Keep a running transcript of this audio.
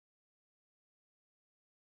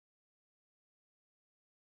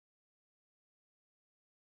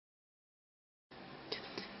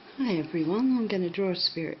Hi everyone, I'm going to draw a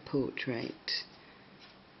spirit portrait,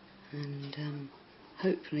 and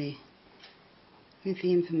hopefully with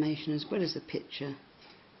the information as well as the picture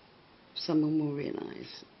someone will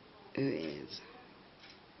realise who it is.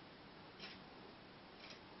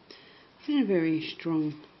 I'm in a very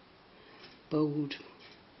strong, bold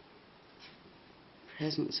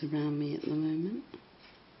presence around me at the moment.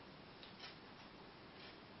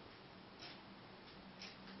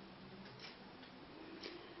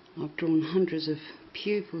 I've drawn hundreds of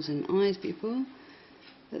pupils and eyes before,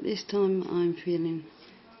 but this time I'm feeling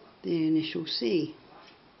the initial C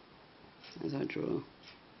as I draw.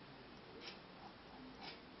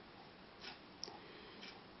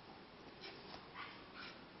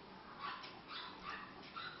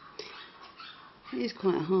 It is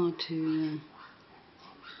quite hard to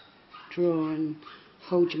draw and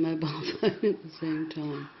hold your mobile phone at the same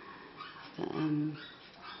time, but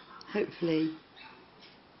hopefully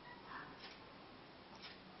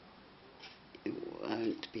it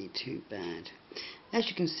won't be too bad. As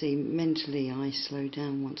you can see, mentally I slow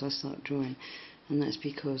down once I start drawing, and that's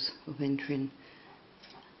because of entering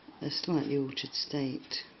a slightly altered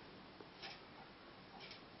state.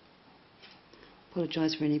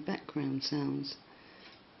 Apologise for any background sounds.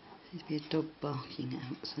 There's be a dog barking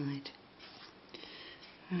outside.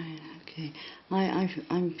 Right, okay.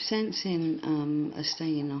 I'm sensing a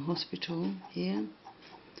stay in a hospital here,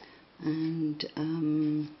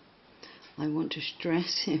 and I want to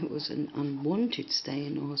stress it was an unwanted stay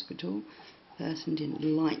in a hospital. The person didn't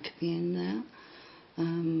like being there,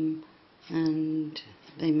 and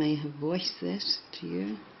they may have voiced this to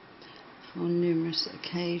you on numerous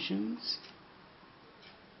occasions.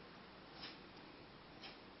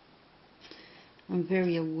 I'm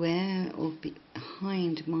very aware of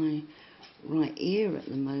behind my right ear at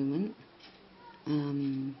the moment.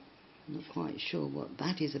 Not quite sure what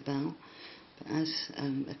that is about, but as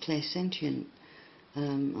a clairsentient,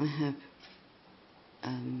 I have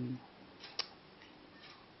a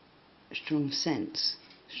strong sense,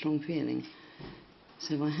 strong feeling.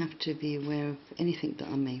 So I have to be aware of anything that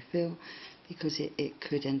I may feel, because it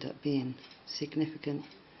could end up being significant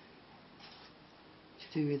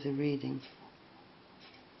to do with the reading.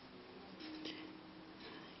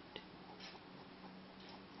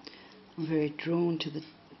 I'm very drawn to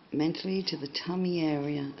mentally to the tummy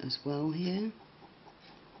area as well here,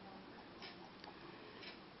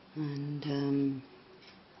 and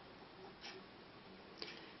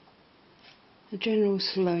a general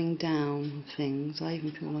slowing down of things. I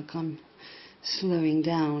even feel like I'm slowing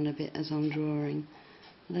down a bit as I'm drawing.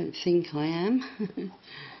 I don't think I am.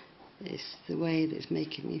 It's the way that it's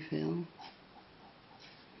making me feel.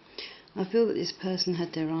 I feel that this person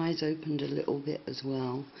had their eyes opened a little bit as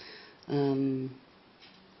well. I'm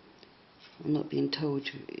not being told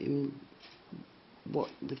in what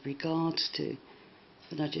with regards to,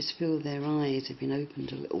 but I just feel their eyes have been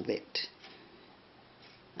opened a little bit.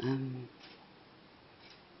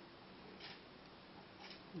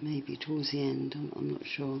 Maybe towards the end, I'm not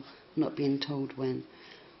sure. I'm not being told when,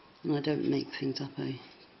 and I don't make things up. I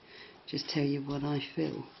just tell you what I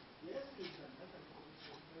feel.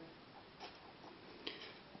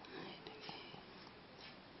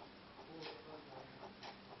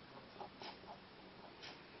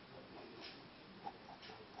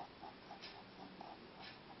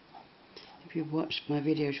 If you've watched my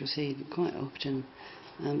videos, you'll see that quite often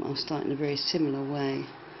I'll start in a very similar way,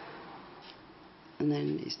 and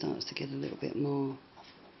then it starts to get a little bit more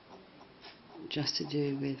just to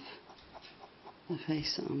do with the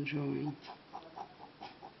face that I'm drawing.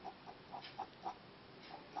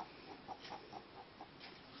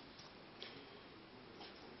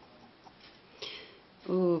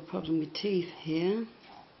 Oh, a problem with teeth here.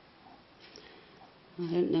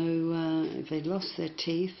 I don't know if they lost their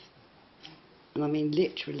teeth, and I mean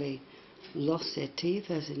literally lost their teeth,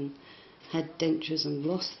 as in had dentures and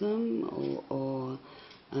lost them, or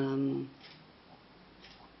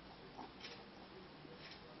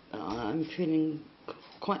I'm feeling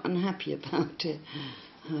quite unhappy about it.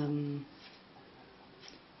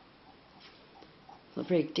 Not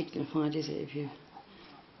very dignified, is it, if you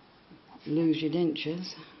lose your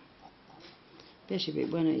dentures, especially if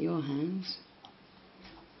it went at your hands.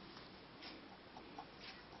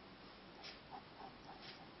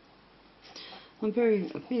 I'm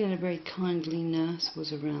feeling a very kindly nurse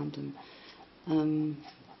was around them,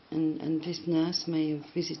 and this nurse may have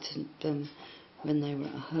visited them when they were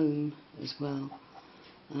at home as well.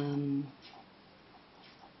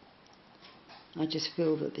 I just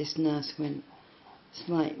feel that this nurse went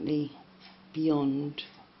slightly beyond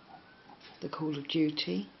the call of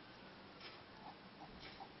duty.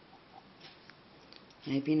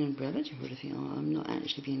 maybe an relative or anything. I'm not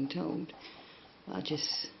actually being told, but I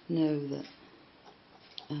just know that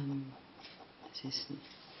there's this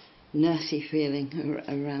nursey feeling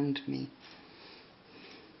around me.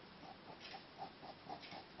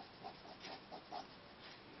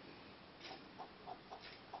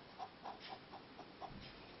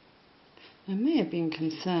 There may have been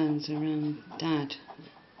concerns around Dad.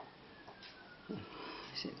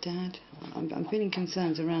 Is it Dad? I'm feeling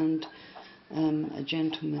concerns around a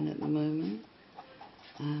gentleman at the moment.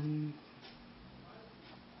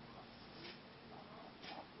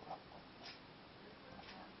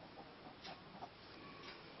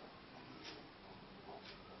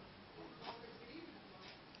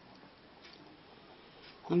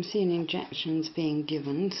 I'm seeing injections being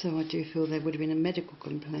given, so I do feel there would have been a medical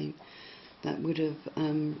complaint that would have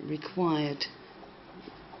required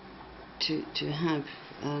to have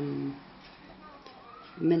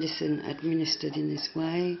medicine administered in this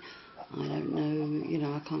way. I don't know, you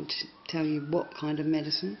know, I can't tell you what kind of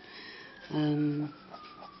medicine. I'm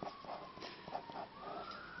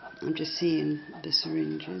just seeing the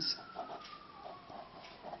syringes.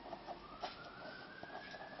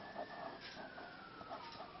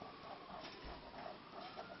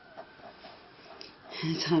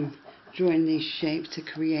 As I'm drawing these shapes to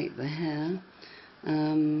create the hair,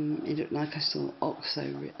 it looked like I saw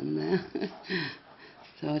OXO written there.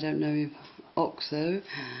 So I don't know if OXO,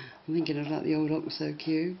 I'm thinking of like the old OXO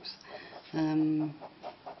cubes,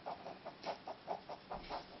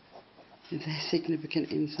 if they're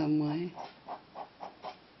significant in some way.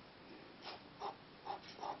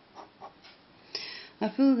 I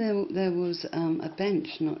feel there was a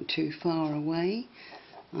bench not too far away.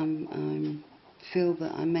 I feel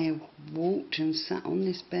that I may have walked and sat on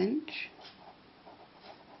this bench.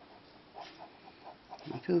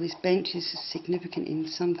 I feel this bench is significant in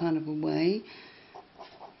some kind of a way,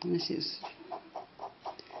 unless it's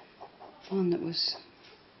one that was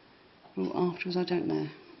brought afterwards, I don't know.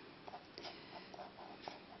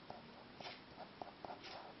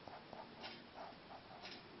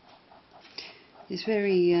 It's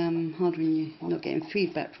very hard when you're not getting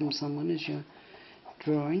feedback from someone as you're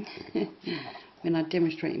drawing. When I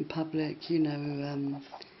demonstrate in public, you know,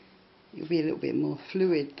 it'll be a little bit more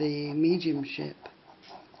fluid, the mediumship,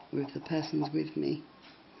 with the persons with me,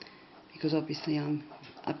 because obviously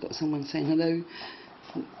I've got someone saying hello,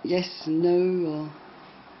 yes, no, or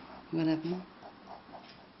whatever.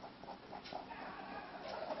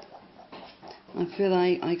 I feel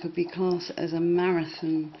I could be classed as a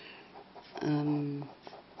marathon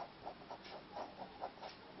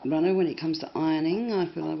runner when it comes to ironing.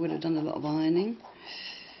 I feel I would have done a lot of ironing,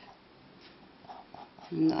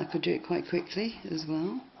 and I could do it quite quickly as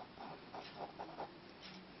well.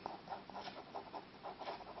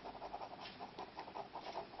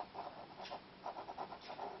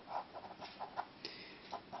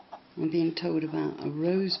 I'm being told about a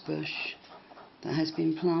rose bush that has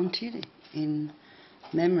been planted in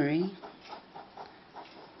memory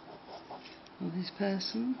of this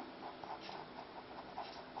person.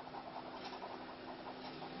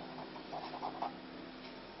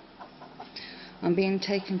 I'm being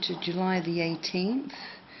taken to July the 18th.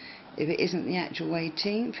 If it isn't the actual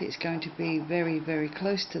 18th, it's going to be very, very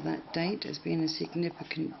close to that date as being a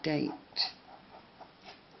significant date.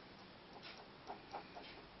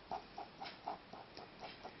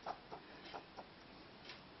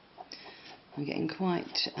 I'm getting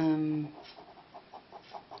quite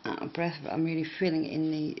out of breath, but I'm really feeling it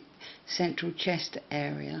in the central chest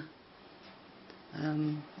area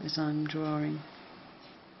as I'm drawing.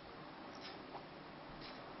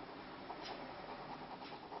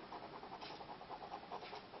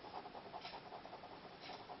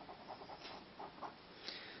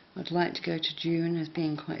 I'd like to go to June as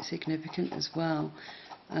being quite significant as well,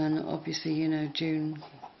 and obviously, you know, June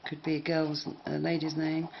could be a lady's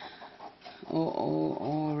name,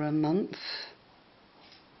 or a month.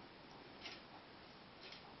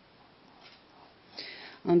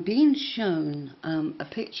 I'm being shown a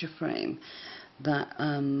picture frame that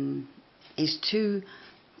is two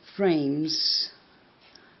frames.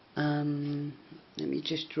 Let me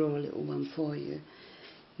just draw a little one for you.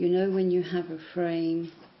 You know when you have a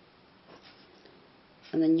frame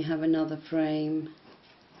and then you have another frame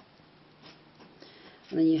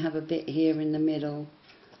and then you have a bit here in the middle,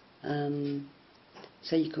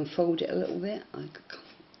 so you can fold it a little bit. I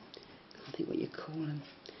can't think what you call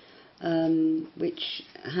them, which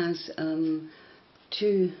has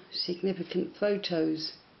two significant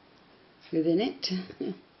photos within it.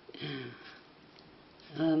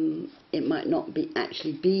 It might not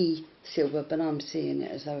actually be silver, but I'm seeing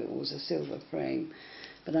it as though it was a silver frame.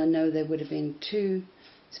 But I know there would have been 2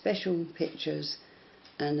 special pictures,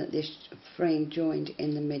 and that this frame joined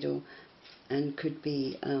in the middle and could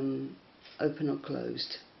be open or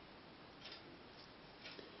closed,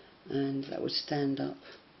 and that would stand up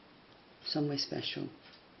somewhere special.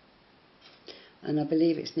 And I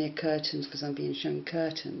believe it's near curtains, because I'm being shown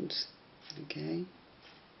curtains. Okay.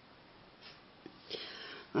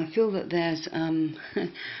 I feel that there's an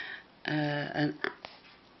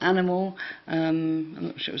animal, I'm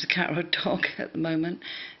not sure it was a cat or a dog at the moment,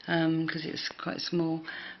 because it's quite small,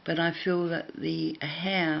 but I feel that the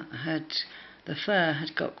fur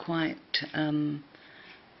had got quite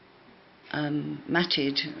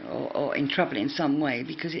matted or in trouble in some way,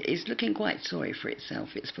 because it is looking quite sorry for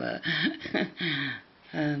itself, its fur.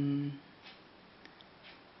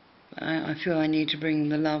 I feel I need to bring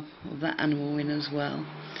the love of that animal in as well.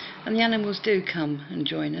 And the animals do come and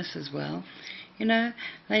join us as well. You know,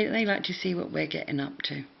 they like to see what we're getting up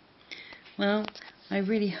to. Well, I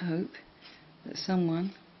really hope that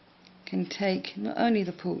someone can take not only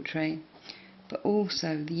the portrait, but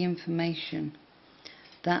also the information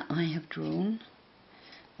that I have drawn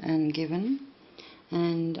and given.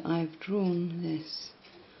 And I've drawn this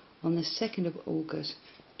on the 2nd of August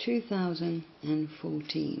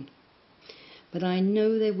 2014. But I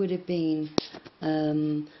know there would have been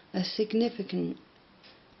a significant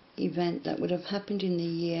event that would have happened in the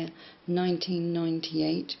year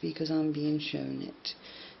 1998, because I'm being shown it.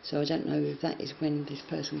 So I don't know if that is when this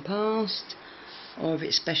person passed, or if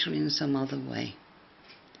it's special in some other way.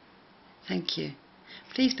 Thank you.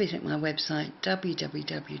 Please visit my website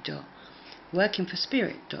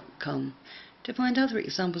www.workingforspirit.com to find other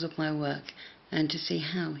examples of my work, and to see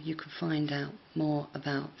how you can find out more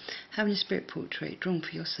about having a spirit portrait drawn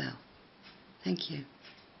for yourself. Thank you.